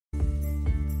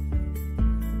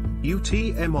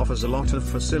UTM offers a lot of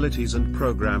facilities and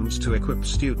programs to equip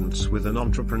students with an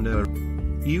entrepreneur.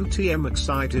 UTM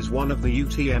Excite is one of the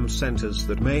UTM centers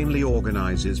that mainly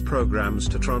organizes programs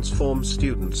to transform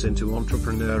students into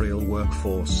entrepreneurial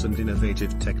workforce and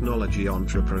innovative technology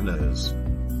entrepreneurs.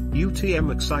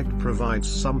 UTM Excite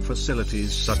provides some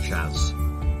facilities such as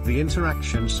the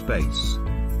Interaction Space,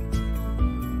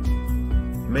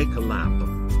 Maker Lab,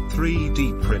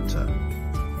 3D Printer,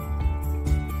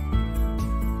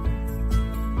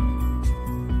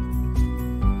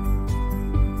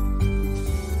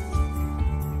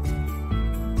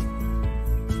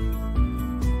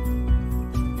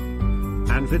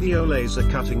 and Video Laser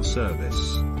Cutting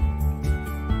Service.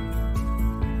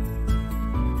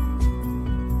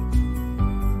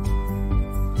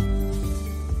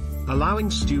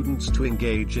 Allowing students to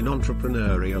engage in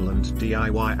entrepreneurial and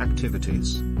DIY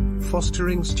activities,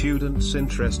 fostering students'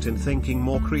 interest in thinking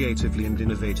more creatively and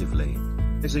innovatively,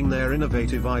 using their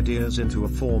innovative ideas into a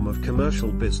form of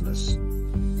commercial business.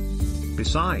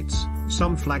 Besides,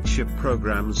 some flagship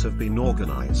programs have been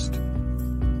organized,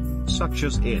 such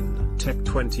as in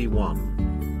Tech21.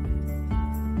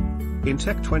 In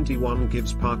Tech21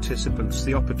 gives participants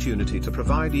the opportunity to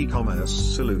provide e-commerce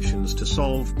solutions to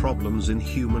solve problems in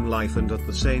human life and at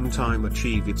the same time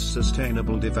achieve its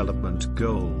sustainable development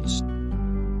goals.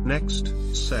 Next,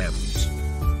 SEMS.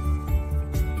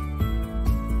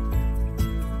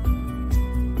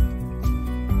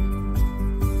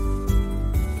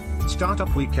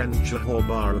 Startup Weekend Johor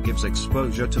Bahru gives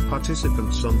exposure to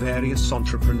participants on various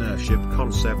entrepreneurship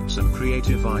concepts and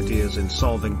creative ideas in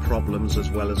solving problems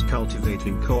as well as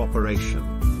cultivating cooperation.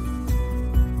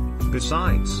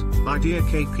 Besides, Idea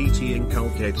KPT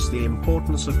inculcates the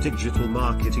importance of digital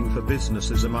marketing for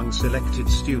businesses among selected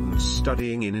students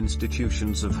studying in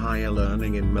institutions of higher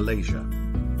learning in Malaysia.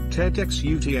 TEDx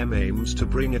UTM aims to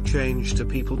bring a change to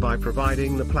people by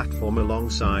providing the platform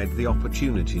alongside the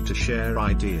opportunity to share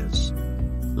ideas.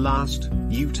 Last,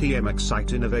 UTM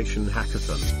Excite Innovation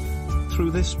Hackathon.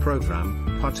 Through this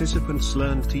program, participants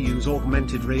learned to use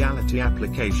augmented reality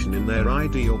application in their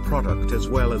ideal product as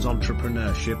well as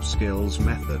entrepreneurship skills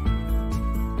method.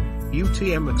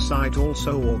 UTM Excite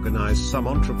also organized some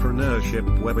entrepreneurship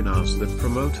webinars that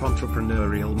promote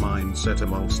entrepreneurial mindset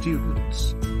among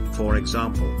students. For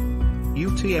example,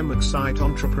 UTM Excite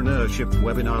Entrepreneurship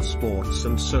Webinar Sports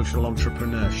and Social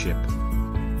Entrepreneurship.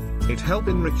 It helps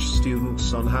enrich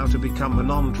students on how to become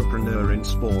an entrepreneur in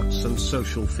sports and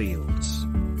social fields.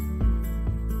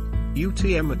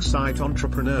 UTM Excite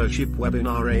Entrepreneurship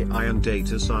Webinar AI and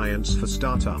Data Science for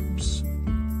Startups.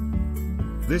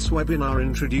 This webinar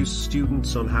introduced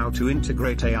students on how to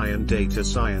integrate AI and data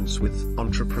science with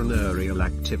entrepreneurial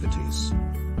activities.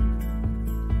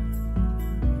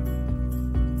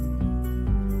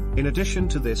 In addition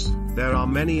to this, there are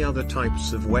many other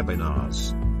types of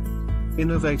webinars.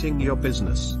 Innovating your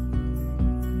business.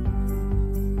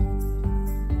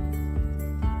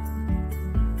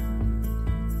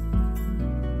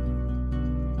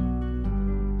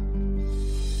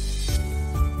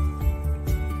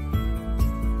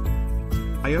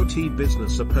 IoT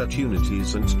Business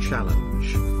Opportunities and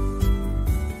Challenge.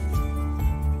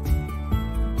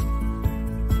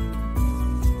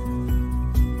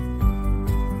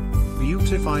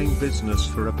 Beautifying business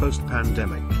for a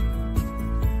post-pandemic.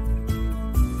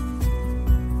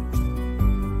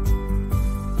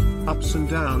 Ups and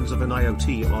downs of an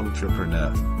IoT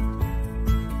entrepreneur.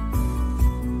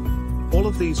 All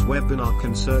of these webinars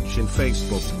can search in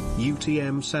Facebook,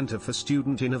 UTM Center for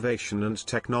Student Innovation and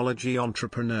Technology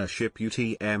Entrepreneurship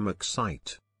UTM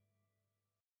Excite.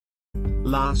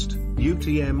 Last,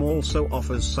 UTM also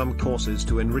offers some courses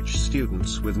to enrich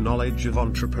students with knowledge of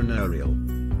entrepreneurial,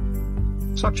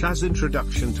 such as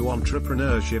Introduction to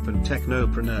Entrepreneurship and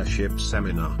Technopreneurship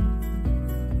Seminar.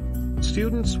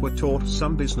 Students were taught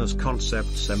some business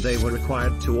concepts and they were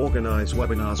required to organize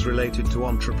webinars related to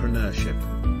entrepreneurship.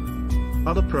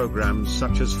 Other programs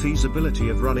such as feasibility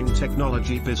of running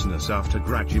technology business after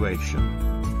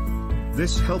graduation.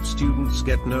 This helps students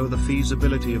get know the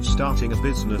feasibility of starting a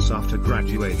business after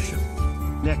graduation.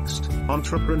 Next,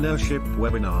 Entrepreneurship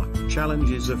Webinar,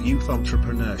 Challenges of Youth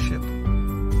Entrepreneurship.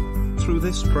 Through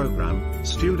this program,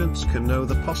 students can know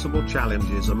the possible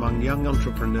challenges among young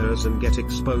entrepreneurs and get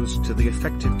exposed to the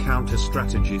effective counter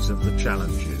strategies of the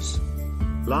challenges.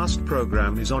 Last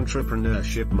program is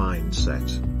Entrepreneurship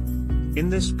Mindset. In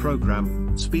this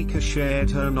program, speaker shared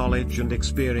her knowledge and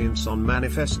experience on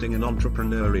manifesting an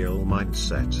entrepreneurial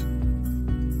mindset.